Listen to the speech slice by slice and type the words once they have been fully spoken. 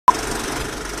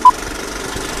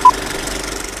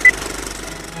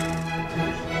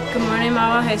Good morning,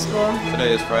 Mahwah High School.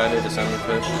 Today is Friday, December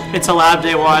 5th. It's a lab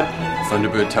day, Wad.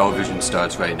 Thunderbird Television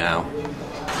starts right now.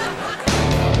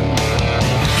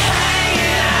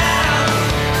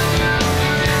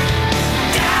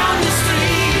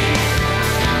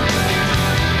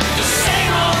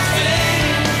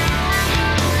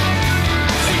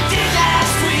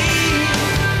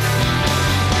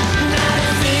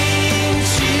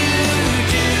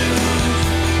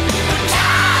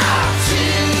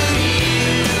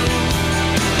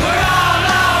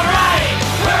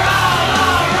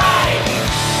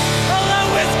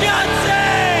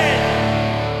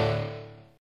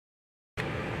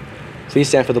 Please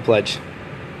stand for the pledge.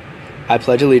 I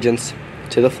pledge allegiance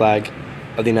to the flag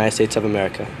of the United States of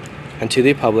America and to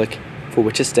the republic for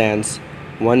which it stands,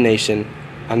 one nation,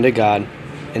 under God,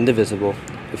 indivisible,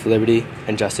 with liberty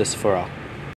and justice for all.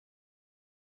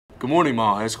 Good morning,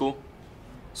 Mahwah High School.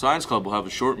 Science Club will have a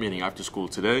short meeting after school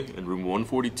today in room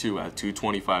 142 at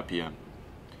 2:25 p.m.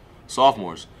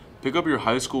 Sophomores, pick up your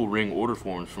high school ring order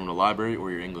forms from the library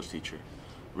or your English teacher.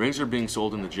 Rings are being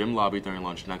sold in the gym lobby during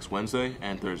lunch next Wednesday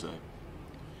and Thursday.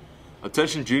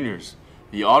 Attention juniors,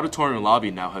 the auditorium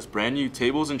lobby now has brand new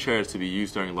tables and chairs to be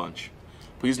used during lunch.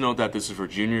 Please note that this is for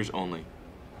juniors only.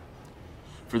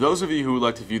 For those of you who would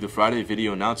like to view the Friday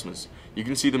video announcements, you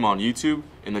can see them on YouTube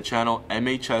in the channel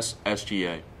MHS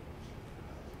SGA.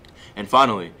 And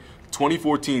finally, the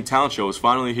 2014 Talent Show is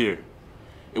finally here.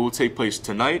 It will take place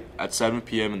tonight at 7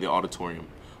 p.m. in the auditorium.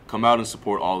 Come out and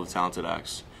support all the talented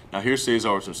acts. Now here's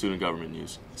Cesar with some student government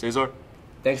news. Cesar?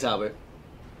 Thanks, Albert.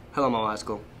 Hello, Mahwah High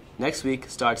School. Next week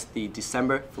starts the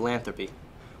December Philanthropy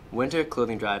Winter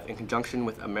Clothing Drive in conjunction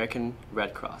with American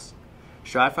Red Cross.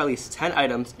 Strive for at least 10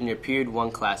 items in your Period 1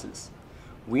 classes.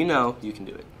 We know you can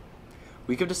do it.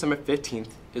 Week of December 15th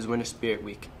is Winter Spirit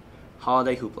Week,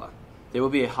 Holiday Hoopla. There will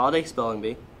be a holiday spelling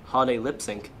bee, holiday lip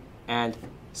sync, and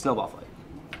snowball fight.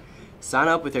 Sign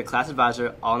up with your class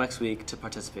advisor all next week to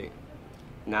participate.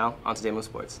 Now, on to Damon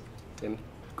Sports. Tim?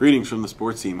 Greetings from the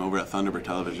sports team over at Thunderbird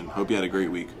Television. Hope you had a great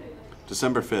week.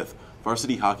 December 5th,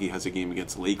 varsity hockey has a game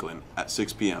against Lakeland at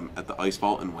 6 p.m. at the Ice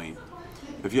Vault in Wayne.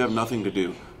 If you have nothing to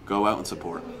do, go out and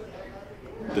support.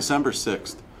 December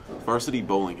 6th, varsity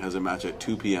bowling has a match at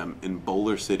 2 p.m. in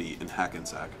Boulder City in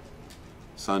Hackensack.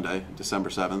 Sunday, December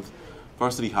 7th,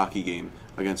 varsity hockey game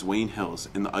against Wayne Hills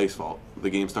in the Ice Vault. The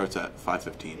game starts at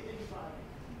 5:15.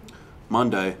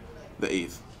 Monday, the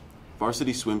 8th,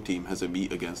 varsity swim team has a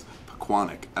meet against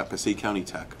Pequannock at Passaic County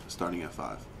Tech starting at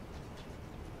 5.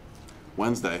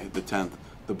 Wednesday, the 10th,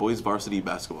 the boys varsity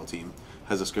basketball team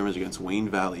has a scrimmage against Wayne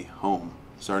Valley home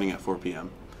starting at 4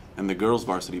 p.m. and the girls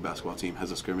varsity basketball team has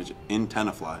a scrimmage in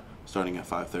Tenafly starting at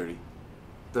 5:30.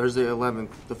 Thursday 11th,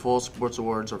 the Fall Sports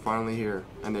Awards are finally here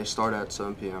and they start at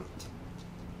 7 p.m.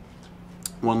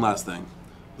 One last thing,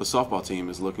 the softball team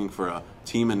is looking for a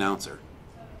team announcer.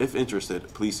 If interested,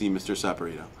 please see Mr.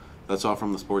 Saporito. That's all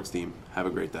from the sports team. Have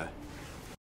a great day.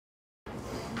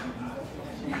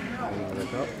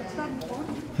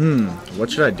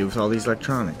 What should I do with all these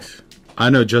electronics?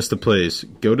 I know just the place.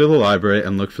 Go to the library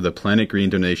and look for the Planet Green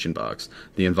donation box.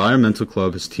 The Environmental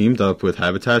Club has teamed up with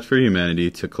Habitat for Humanity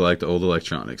to collect old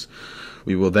electronics.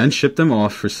 We will then ship them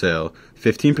off for sale.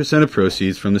 15% of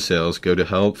proceeds from the sales go to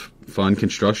help fund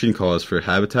construction costs for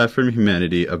Habitat for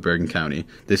Humanity of Bergen County.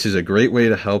 This is a great way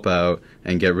to help out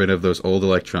and get rid of those old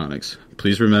electronics.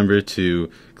 Please remember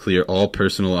to clear all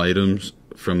personal items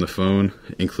from the phone,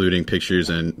 including pictures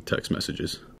and text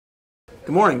messages.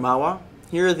 Good morning, Mahwah.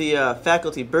 Here are the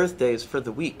faculty birthdays for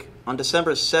the week. On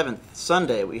December 7th,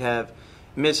 Sunday, we have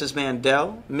Mrs.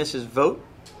 Mandel, Mrs. Vogt.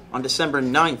 On December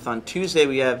 9th, on Tuesday,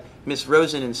 we have Miss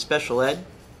Rosen in Special Ed.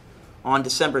 On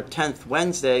December 10th,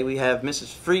 Wednesday, we have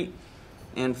Mrs. Freet.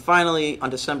 And finally, on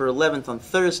December 11th, on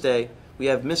Thursday, we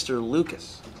have Mr.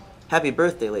 Lucas. Happy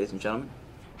birthday, ladies and gentlemen.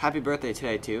 Happy birthday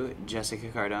today to Jessica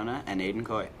Cardona and Aiden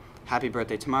Coy. Happy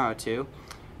birthday tomorrow to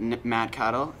Matt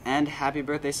Cottle. And happy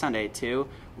birthday Sunday to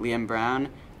Liam Brown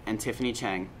and Tiffany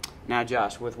Chang. Now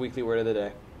Josh with Weekly Word of the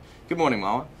Day. Good morning,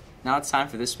 Mahwah. Now it's time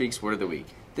for this week's Word of the Week.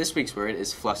 This week's word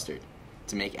is flustered,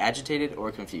 to make agitated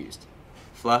or confused.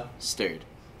 Flustered.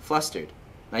 Flustered.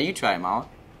 Now you try it, Mahwah.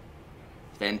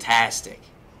 Fantastic.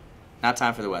 Now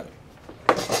time for the weather.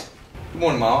 Good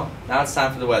morning, Mahwah. Now it's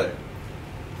time for the weather.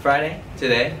 Friday,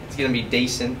 today, it's going to be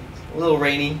decent, a little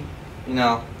rainy, you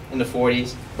know, in the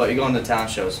 40s, but you're going to the town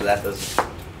show, so that doesn't.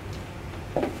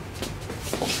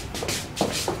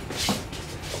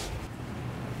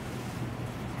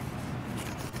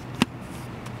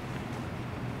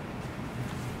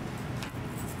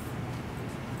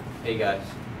 Hey guys,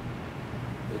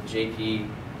 the JP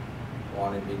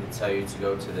wanted me to tell you to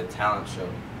go to the talent show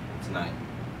tonight.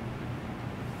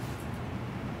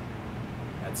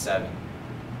 at 7.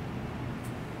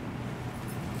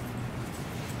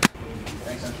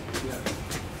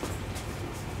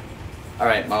 All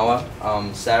right,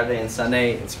 Mahwah. Saturday and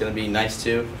Sunday, it's going to be nice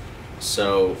too.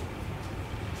 So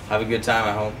have a good time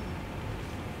at home.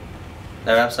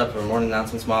 That wraps up our morning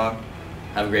announcements, Mahwah.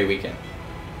 Have a great weekend.